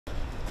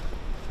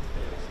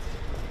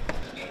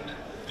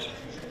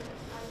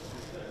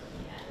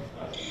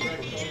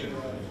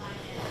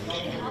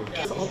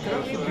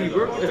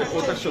Evet,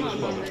 ortak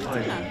çalışmalar.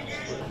 Aynen.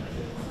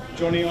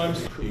 Johnny, I'm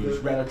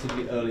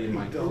relatively early in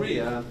my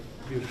career.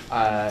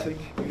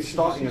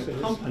 Starting a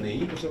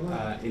company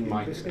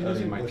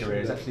early in my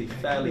career is actually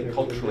fairly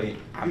culturally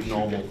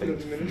abnormal thing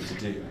for you to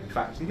do. In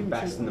fact, the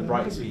best and the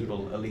brightest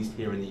people, at least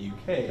here in the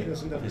UK,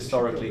 have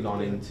historically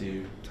gone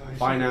into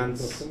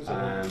finance,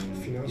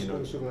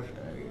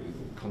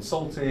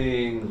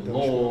 consulting,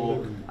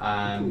 law,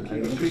 and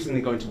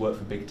increasingly going to work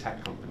for big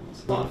tech companies.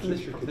 From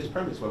this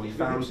premise where we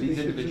found these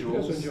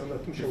individuals,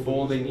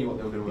 before they knew what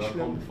they were going to work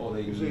on, before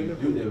they knew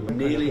who they were.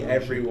 Nearly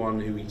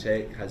everyone who we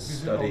take has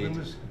studied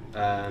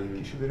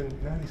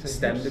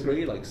STEM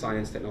degree, like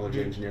science,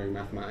 technology, engineering,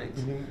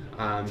 mathematics.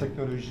 And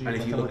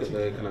if you look at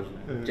the kind of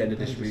gender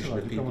distribution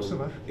of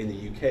people in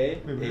the UK,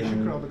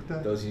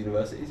 in those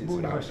universities, it's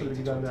about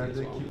 80-20 as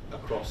well.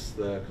 Across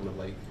the kind of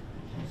like,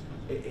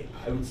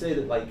 I would say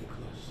that like,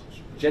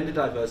 gender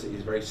diversity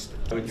is very,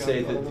 I would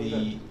say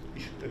that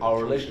our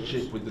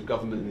relationship with the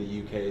government in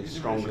the UK is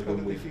stronger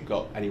than we've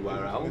got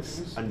anywhere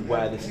else, and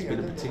where this has been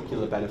a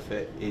particular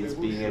benefit is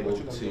being able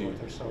to.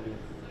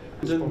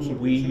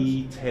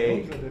 We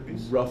take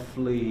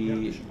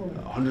roughly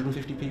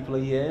 150 people a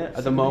year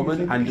at the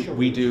moment, and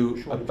we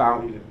do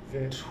about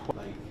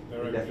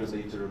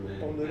definitely to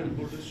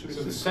remain.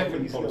 So the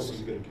second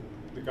policy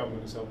the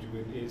government has helped you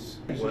with is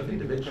worth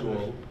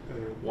individual,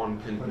 one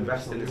can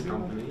invest in this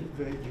company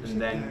and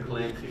then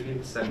claim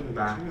 50%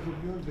 back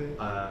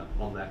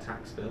on their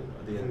tax bill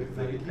at the end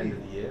of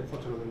the year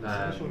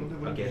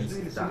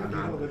against that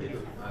amount that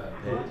they've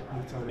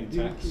paid. In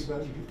tax.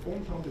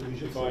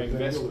 If I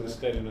invest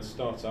instead in a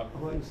startup,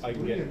 I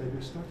can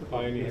I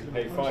only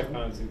pay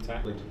 £5 in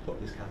tax. To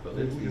put this capital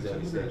into these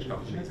early stage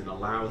companies and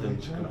allow them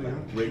to kind of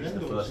like bridge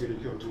the first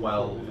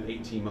 12,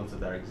 18 months of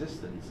their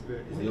existence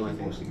is the only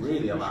thing that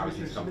really allows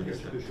these companies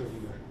to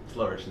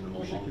flourish in the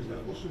more long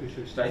term.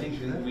 So I think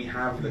we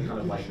have the kind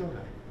of like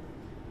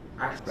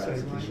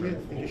access.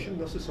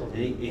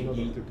 You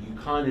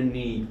kind of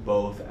need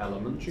both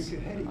elements.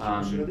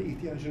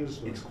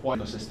 It's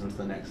quite a system to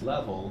the next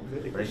level,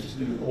 but it's just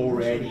you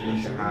already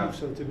need to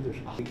have.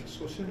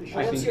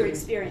 What's your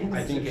experience?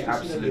 I think it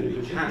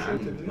absolutely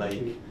can.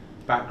 Like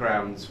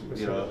backgrounds,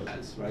 you know,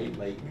 right?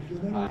 Like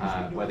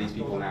where these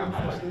people now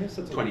have like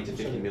 $20 to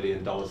 $50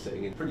 million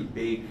sitting in pretty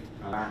big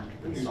back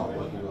and start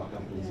working with our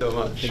companies. So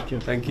much.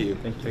 Thank you.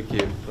 Thank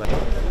you.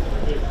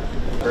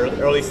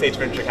 Early stage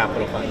venture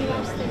capital fund.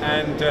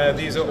 And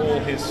these are all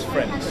his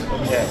friends.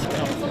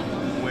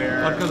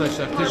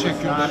 Arkadaşlar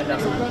teşekkürler.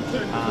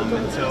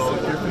 And so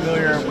if you're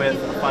familiar with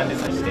a fund is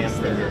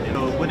Stanford,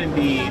 it wouldn't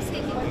be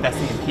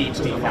investing in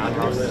PhD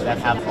founders that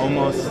have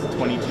almost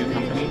 22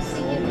 companies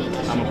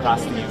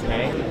across the UK,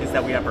 is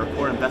that we have our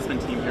core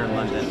investment team here in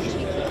London,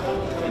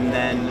 and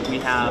then we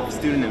have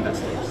student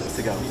investors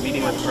to go,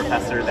 meeting with a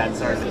professor that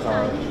started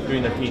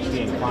doing their PhD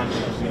in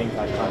quantum, meetings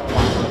like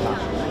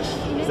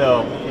quantum.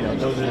 So, you know,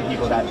 those are the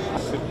people that.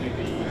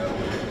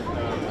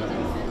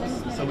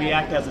 So we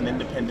act as an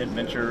independent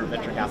venture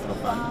capital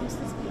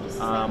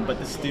fund, but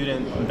the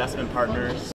student investment partners